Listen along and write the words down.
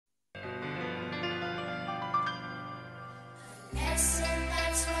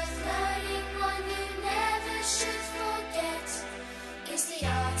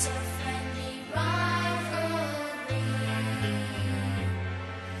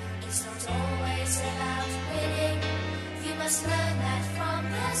always about winning. You must learn that from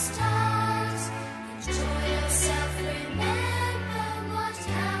the start. Enjoy yourself, remember what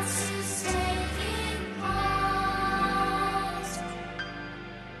counts is taking part.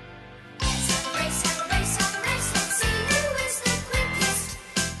 Let's have a race, have a race, have a race. Let's see who is the quickest,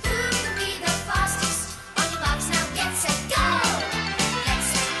 who can be the fastest. On your marks now, get set, go! Let's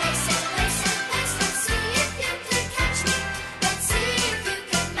have a race, have a race, have a race. Let's see if you can catch me. Let's see if you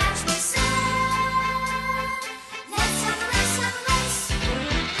can match me. So let's have a race, have a race.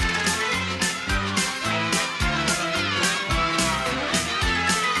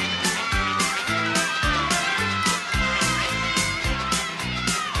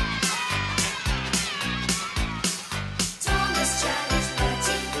 Thomas challenged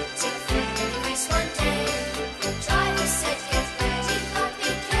Bertie to a friendly race one day. Driver said get ready, but be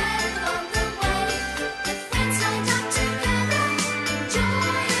careful on the way. The friends lined up together,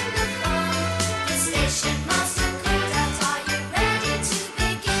 enjoying the fun. The station master called out, "Are you ready to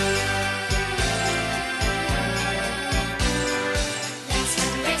begin?" Let's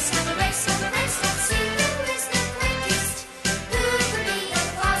have a race, have a race, have a race. Let's see who is the quickest, who can be the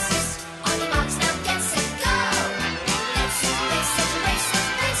fastest. On your marks now, get set, go! Let's have a race, have a race, have a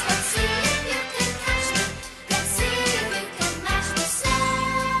race. Let's see if you can catch me. Let's see if you can match me. So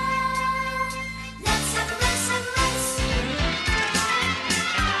let's have a race, have a race.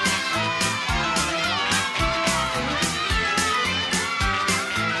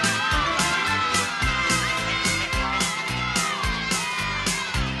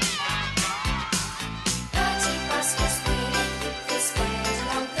 Bertie Bus was feeling this scared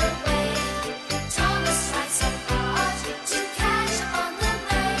along the way. Thomas tried so hard to catch up on the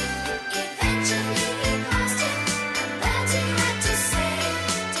way. Eventually he passed him, and Bertie had to say,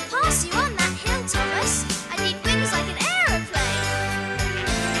 "To pass you on that hill, Thomas, I need wings like an aeroplane."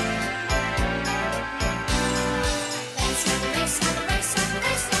 Let's have a race, have a race, have a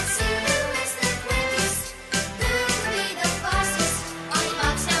race. Let's see who is the quickest, who can be the fastest. On your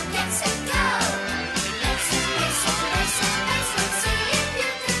marks now, get set, go! Let's have a race, have a race, have a race. Let's see if you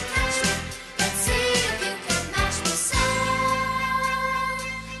can catch me. Let's see if you can match me. So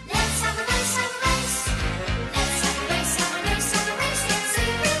let's have a race, have a race. Let's have a race, have a race, have a race. Let's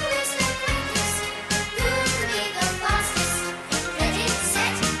see who is the quickest, who can be the fastest. Ready,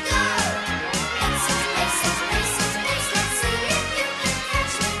 set, go! Let's have a race, have a race, have a race. Let's see if you can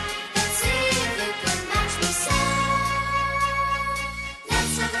catch me. Let's see if you can match me. So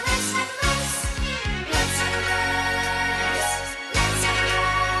let's have a race, have a race. Let's have a race. Let's have a race.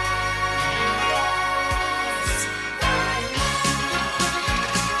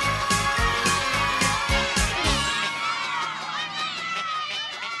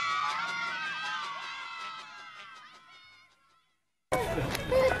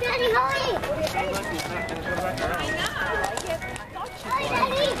 Daddy, hurry! Hurry,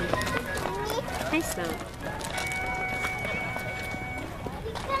 Daddy! Hi, Snow.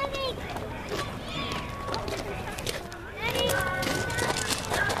 Daddy!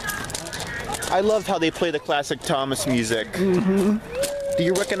 I love how they play the classic Thomas music. Do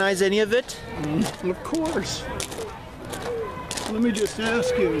you recognize any of it? Of course. Let me just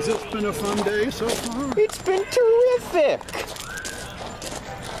ask you, has this been a fun day so far? It's been terrific.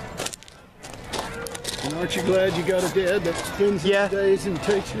 And aren't you glad you got a dad that spends Yeah. his days and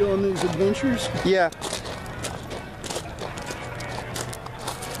takes you on these adventures? Yeah.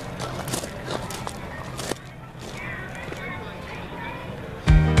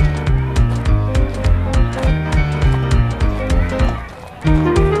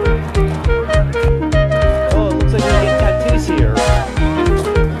 Oh, it looks like you're getting tattoos here.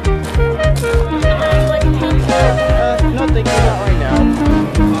 Nothing, not right now.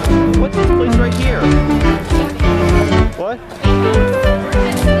 What's this place right here? What?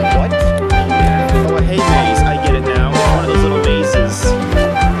 What? Oh, a hay maze. I get it now. One of those little mazes.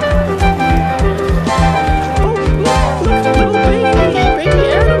 Oh, look, little baby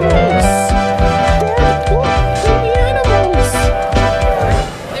animals. Dad, look, baby animals.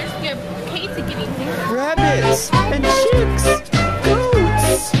 There's your case of guinea pigs. Rabbits and chicks,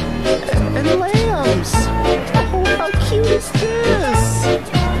 goats and lambs. Oh, how cute is this?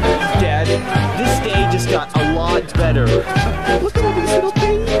 Dad, this day just got a lot better. Look at all these little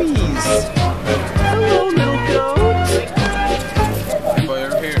babies. Hello, little goat. Everybody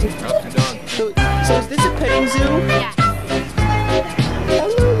over here. How's it done? So is this a petting zoo? Yeah.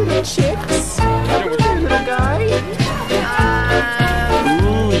 Hello, little chicks. Hello, little guy.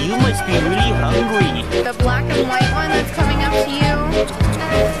 Ooh, you must be really hungry. The black and white one that's coming up to you.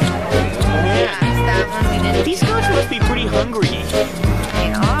 Yeah, it's that one we didn't. These goats must be pretty hungry.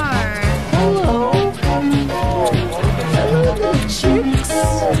 They are.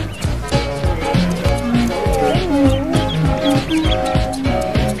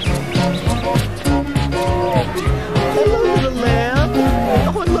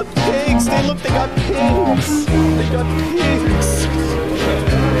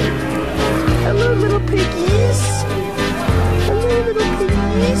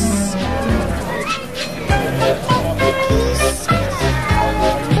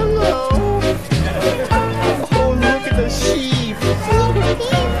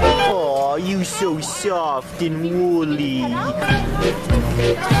 and woolly.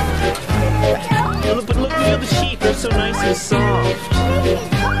 But look at the sheep. They're so nice and soft.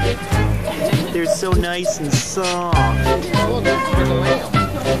 They're so nice and soft. Look, there's a lamb.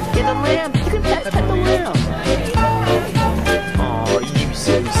 And the lamb. You can pet the lamb. Oh, you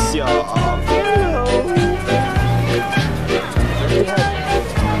so soft. Hello.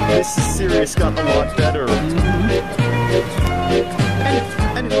 Mrs. Sirius got a lot better.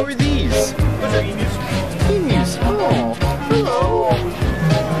 And who are these? Those are emus. Emus. Oh, hello.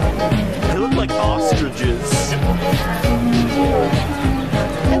 They look like ostriches.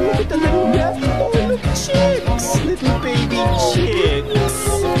 And look at the little oh, look, chicks. Little baby chicks.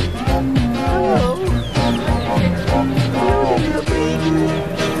 Hello. Hello, little baby.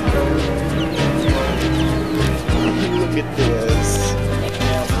 Look at this.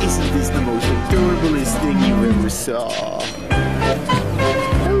 Isn't this the most adorablest thing you ever saw?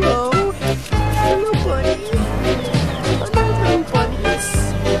 Hello. Hello, buddy. Hello, little bunnies.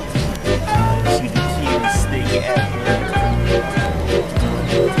 You're the cutest thing ever.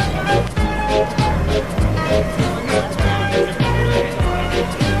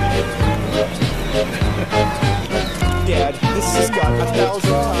 Dad, this has got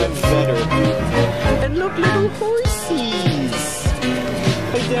 1,000 times better. And look, little horsies.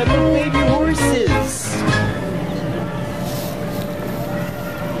 Hey, Dad, look, baby horses.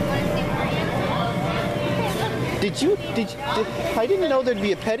 I didn't know there'd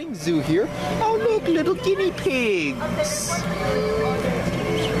be a petting zoo here. Oh, look, little guinea pigs.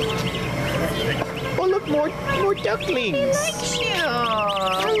 Oh, look, more ducklings.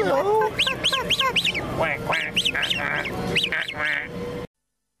 Hello. Quack, quack.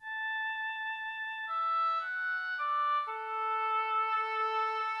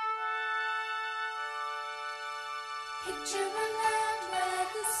 Picture a land where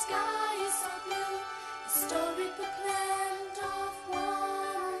the sky is so blue, a storybook land of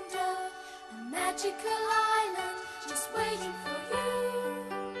wonder, a magical island just waiting for you.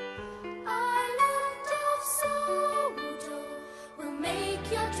 Island of Sodor will make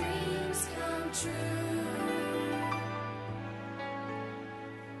your dreams come true.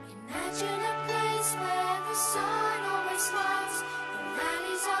 Imagine a place where the sun always smiles, the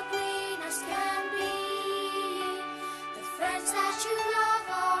valleys are green as can be. The friends that you love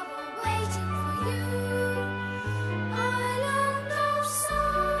are all waiting for you. Island of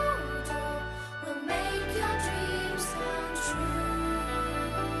Sodor will make your dreams come true.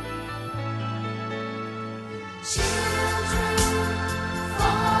 Children,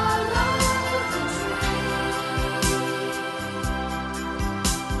 follow the dream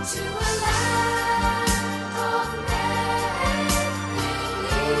to a land of make-believe.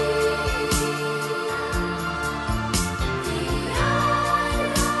 The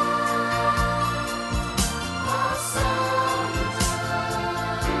island of Sodor,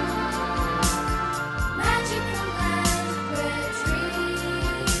 magical land where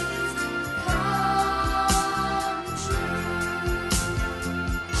dreams come true.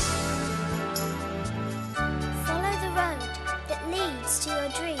 Follow the road that leads to your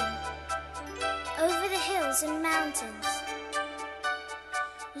dream, over the hills and mountains.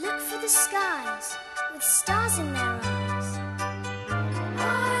 Look for the skies with stars in their eyes.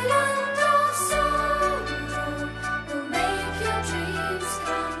 Island of Sodor will make your dreams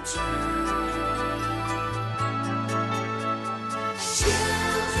come true.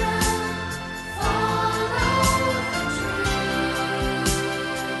 Children, follow the dream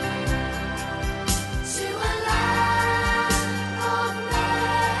to a land of make-believe.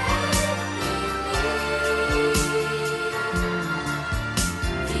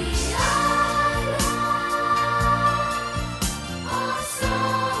 The island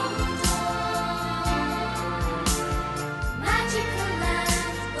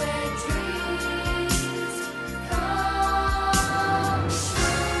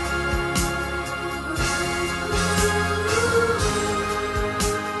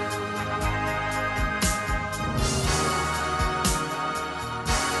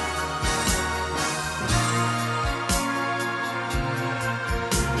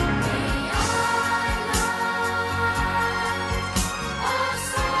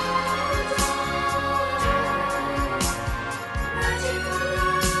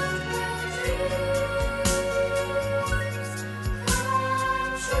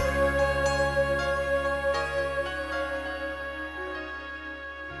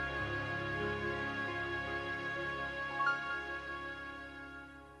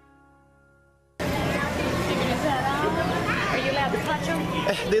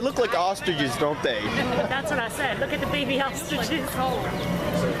They look like ostriches, don't they? That's what I said. Look at the baby ostriches.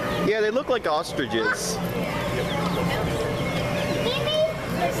 Yeah, they look like ostriches.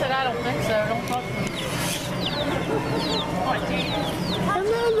 I said, I don't think so. Don't talk to me.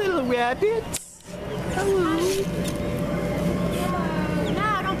 Hello, little rabbits. Hello.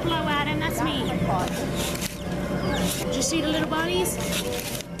 No, don't blow at him. That's me. Did you see the little bunnies?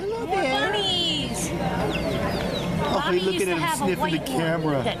 Hello More there. bunnies. Oh, Mommy look used at to him have a sniffing the white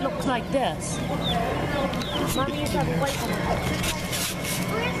camera. one that looked like this. Mommy used to have a white one.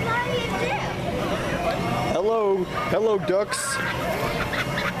 Where's Lottie and Dip? Hello. Hello, ducks.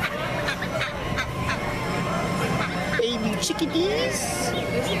 Baby chickadees.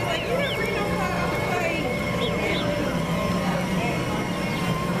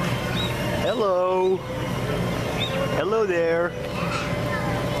 Hello. Hello there.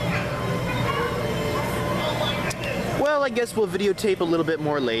 Well, I guess we'll videotape a little bit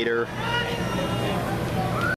more later.